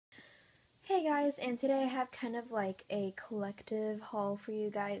Hey guys, and today I have kind of like a collective haul for you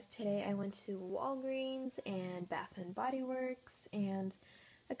guys. Today I went to Walgreens and Bath and Body Works, and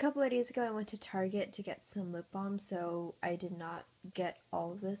a couple of days ago I went to Target to get some lip balm, so I did not get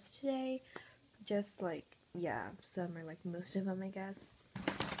all of this today. Just like, yeah, some or like most of them, I guess.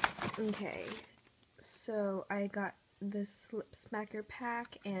 Okay, so I got this lip smacker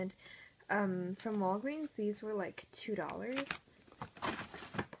pack, and from Walgreens these were like $2.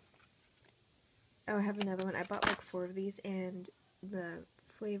 Oh, I have another one. I bought like 4 of these, and the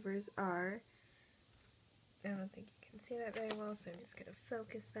flavors are, I don't think you can see that very well, so I'm just going to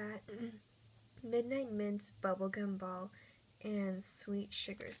focus that. Midnight Mint, Bubblegum Ball, and Sweet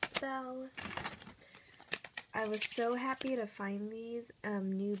Sugar Spell. I was so happy to find these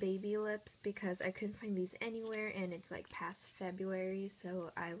new baby lips because I couldn't find these anywhere, and it's like past February,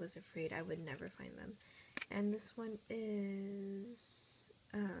 so I was afraid I would never find them. And this one is,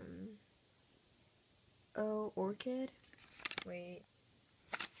 Oh, Orchid? Wait.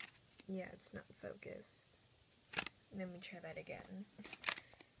 Yeah, it's not focused. Let me try that again.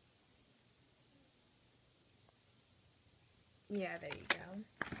 Yeah, there you go.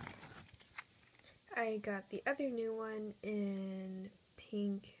 I got the other new one in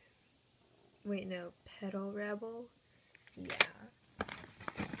pink. Wait, no, Petal Rebel. Yeah.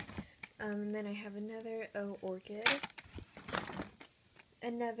 And then I have another Oh, Orchid.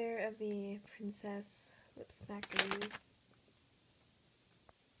 Another of the Princess Lip Smackers.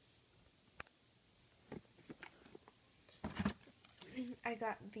 I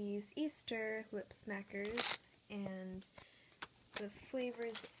got these Easter Lip Smackers, and the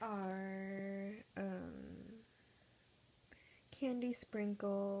flavors are candy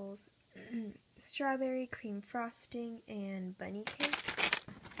sprinkles, strawberry cream frosting, and bunny cake.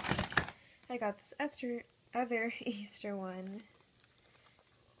 I got this other Easter one.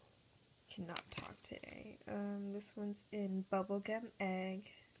 Cannot talk today. This one's in bubblegum egg,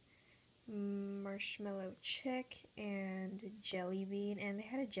 marshmallow chick, and jelly bean. And they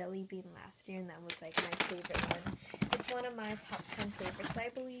had a jelly bean last year, and that was like my favorite one. It's one of my top 10 favorites, I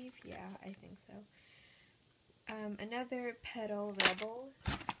believe. Yeah, I think so. Another Petal Rebel.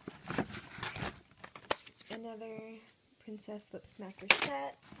 Another Princess Lip Smacker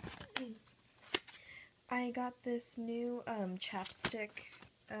set. I got this new chapstick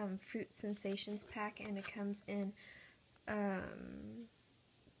Fruit Sensations pack, and it comes in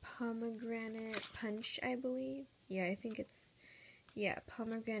pomegranate punch, I believe. Yeah, I think it's, yeah,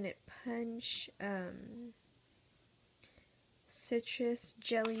 pomegranate punch, citrus,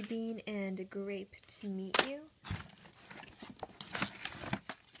 jelly bean, and grape to meet you.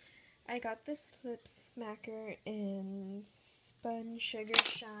 I got this lip smacker in Spun Sugar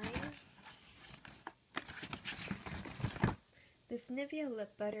Shine. This Nivea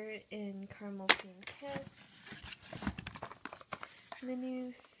lip butter in Caramel Cream Kiss. The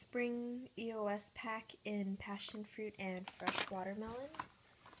new Spring EOS pack in Passion Fruit and Fresh Watermelon.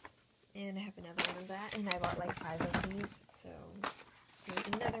 And I have another one of that, and I bought like 5 of these. So here's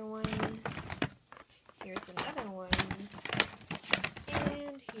another one. Here's another one.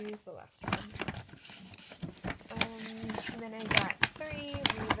 And here's the last one. And then I got 3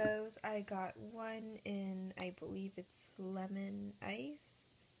 Revos. I got one in, I believe it's Lemon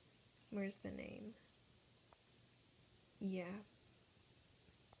Ice. Where's the name? Yeah.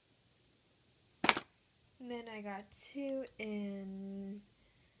 And then I got 2 in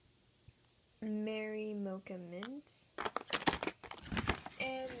Mary Mocha Mint.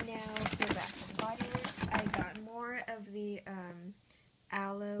 And now for Bath and Body Works, I got more of the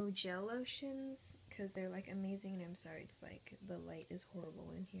aloe gel lotions, because they're like amazing, and I'm sorry, it's like the light is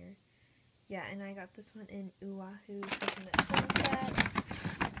horrible in here. Yeah, and I got this one in Oahu Coconut Sunset,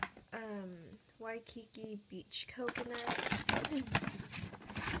 Waikiki Beach Coconut,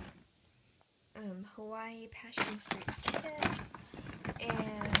 Hawaii Passion Fruit Kiss,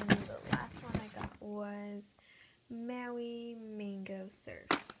 and the last one I got was Maui Mango Surf.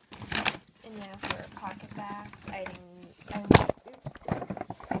 And now for pocket bags, I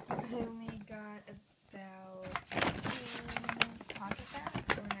only got about 18 pocket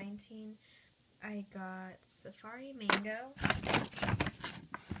bags, or 19. I got Safari Mango,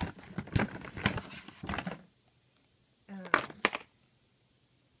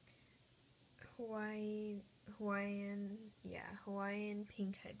 Hawaiian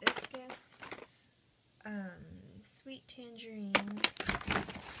Pink Hibiscus, Sweet Tangerines,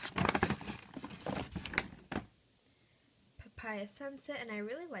 Papaya Sunset, and I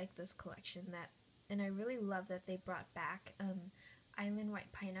really like this collection, and I really love that they brought back Island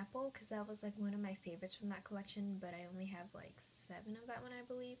White Pineapple, because that was like one of my favorites from that collection, but I only have like 7 of that one, I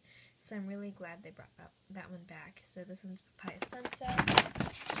believe. So I'm really glad they brought that one back. So this one's Papaya Sunset.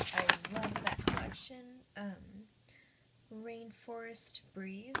 I love that collection. Rainforest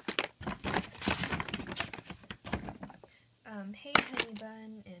Breeze. Hey Honey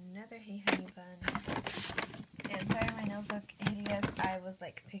Bun, another Hey Honey Bun. And sorry my nails look hideous, I was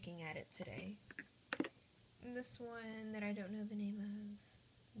like picking at it today. This one that I don't know the name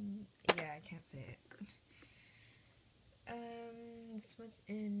of. Yeah, I can't say it. This one's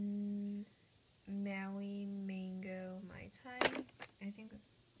in Maui Mango Mai Tai. I think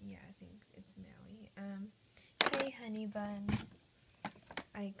it's Maui. Hey Honey Bun.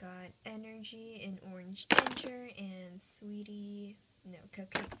 I got Energy in Orange Ginger and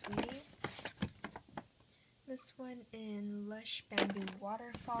Cupcake Sweetie. This one in Lush Bamboo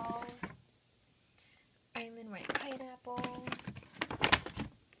Waterfall. Island White Pineapple.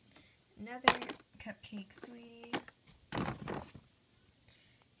 Another Cupcake Sweetie.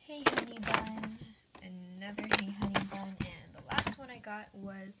 Hey Honey Bun. Another Hey Honey Bun. And the last one I got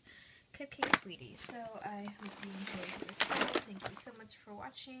was Cupcake Sweetie. So I hope you enjoyed this video. Thank you so much for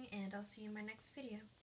watching, and I'll see you in my next video.